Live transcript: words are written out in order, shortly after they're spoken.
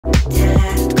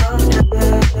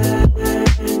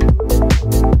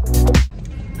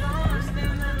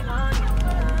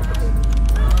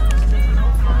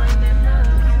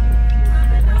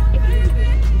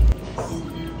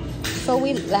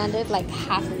live, like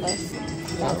half of us.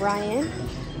 We got Ryan,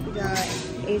 we got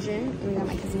Adrian, and we got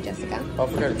my cousin Jessica. Oh, I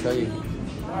forgot to tell you.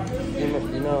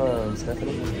 You know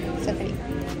Stephanie? Stephanie.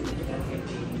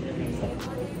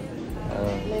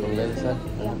 From the other side?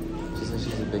 Yeah. She said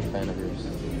she's a big fan of yours.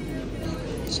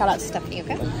 Shout out to Stephanie,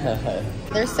 okay?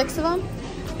 There's 6 of them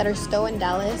that are still in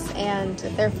Dallas, and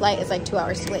their flight is like 2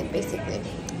 hours late, basically.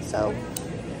 So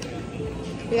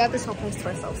we got this whole place to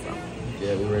ourselves, though.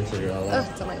 Yeah, we rented it all out.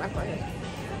 Ugh, don't like my forehead.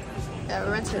 Yeah,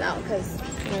 we rented it out because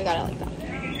we got it like that.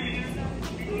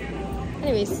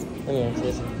 Anyways,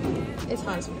 it's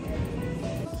fun.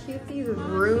 Cute these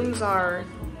rooms are.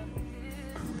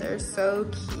 They're so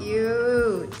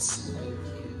cute.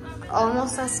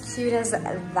 Almost as cute as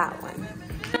that one.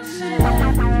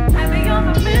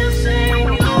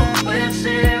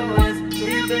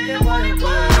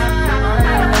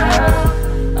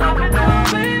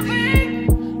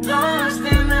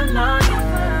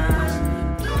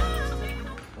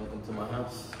 Welcome to my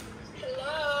house.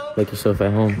 Hello. Make yourself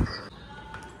at home.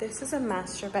 This is a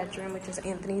master bedroom, which is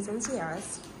Anthony's and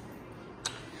Sierra's.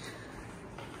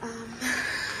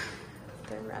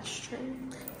 The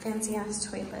restroom, fancy ass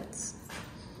toilets.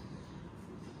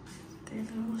 There's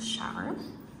a little shower.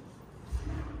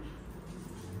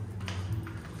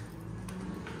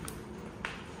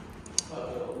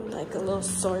 Like a little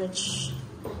storage.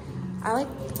 I like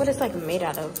what it's like made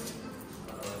out of.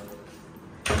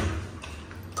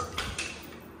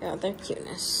 Yeah, their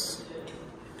cuteness.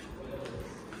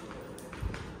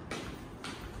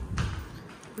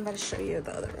 I'm about to show you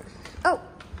the other room. Oh,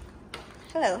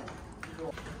 hello.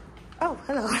 Oh,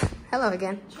 hello. Hello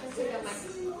again.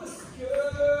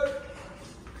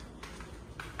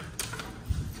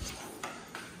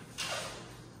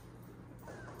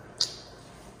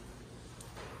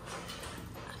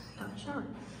 Another shower.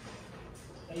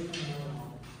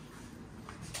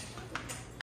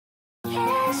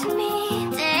 Yes, me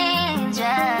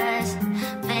dangerous.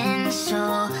 Been so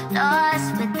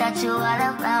lost without you all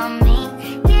around me.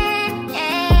 Get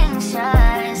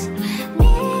anxious.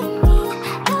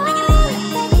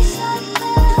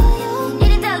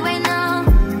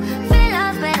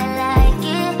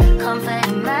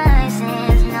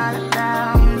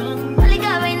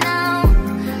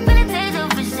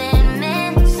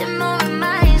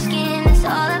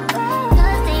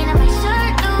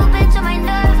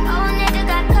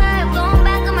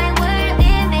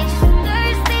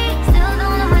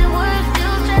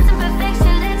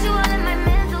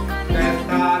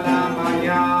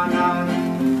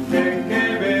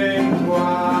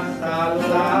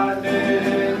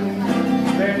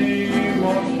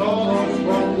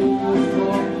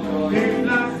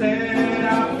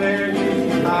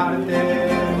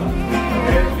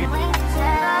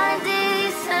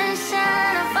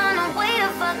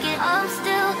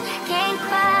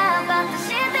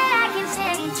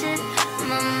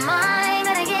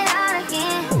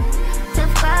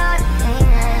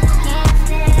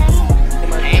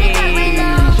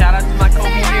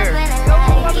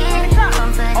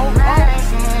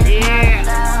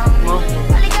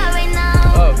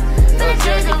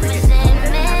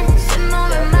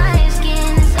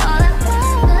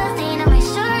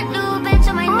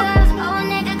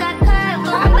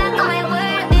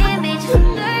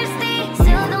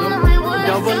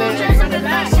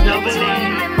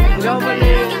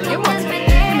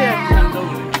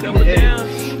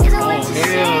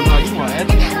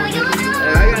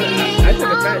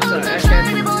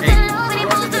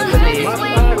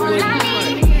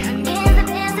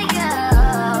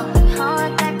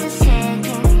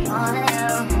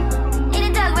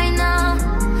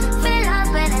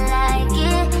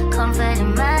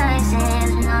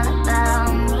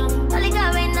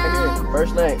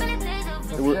 First night,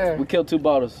 we killed 2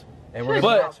 bottles. And we're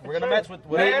gonna match with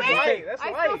whatever. That's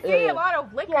I still see a lot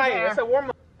of liquor there. That's a warm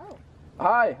up. Oh.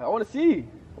 Hi, I want to see.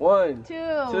 1,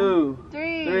 2,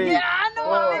 3. Yeah, I know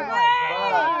what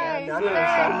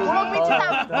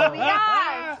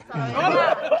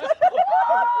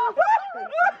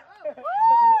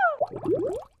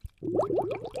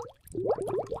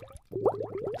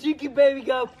Cheeky baby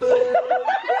got food.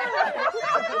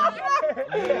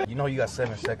 You know you got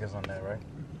 7 seconds on that, right?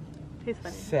 He's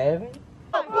funny. 7?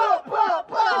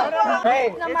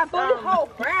 Hey, now my booty hole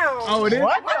brown. oh, it is?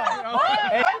 What?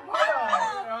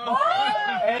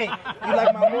 Hey, you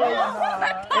like my boy?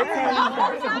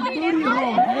 Booty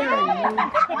hole Harry.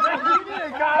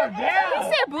 You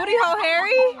said booty hole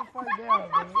Harry?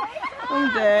 I'm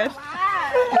dead.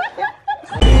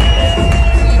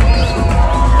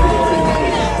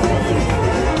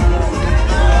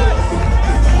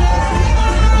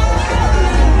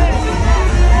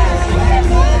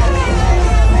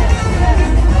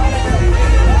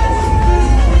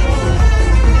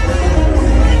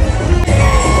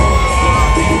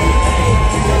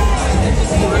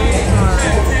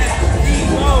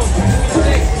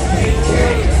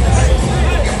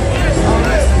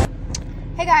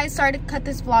 Hey guys, sorry to cut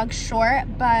this vlog short,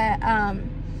 but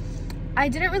I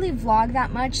didn't really vlog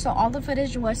that much, so all the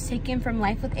footage was taken from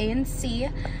Life with A and C.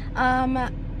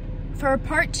 For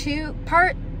part two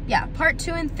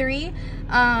and 3,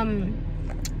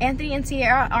 Anthony and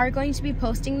Sierra are going to be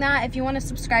posting that. If you want to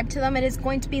subscribe to them, it is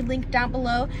going to be linked down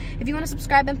below. If you want to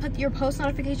subscribe and put your post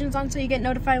notifications on so you get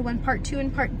notified when part 2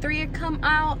 and part 3 come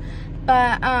out.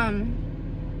 But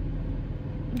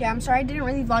yeah, I'm sorry I didn't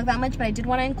really vlog that much, but I did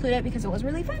want to include it because it was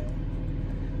really fun.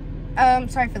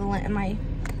 Sorry for the lint in my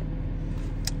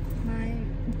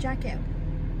jacket.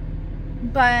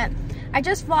 But I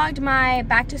just vlogged my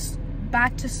back to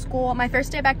school, my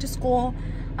first day back to school.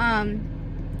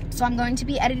 So I'm going to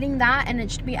be editing that, and it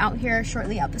should be out here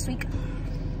shortly, out this week.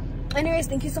 Anyways,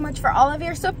 thank you so much for all of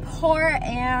your support,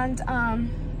 and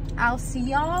I'll see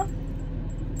y'all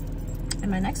in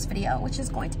my next video, which is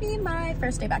going to be my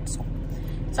first day back to school.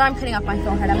 So I'm cutting off my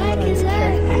phone head. I'm a little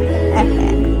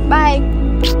insecure. Bye.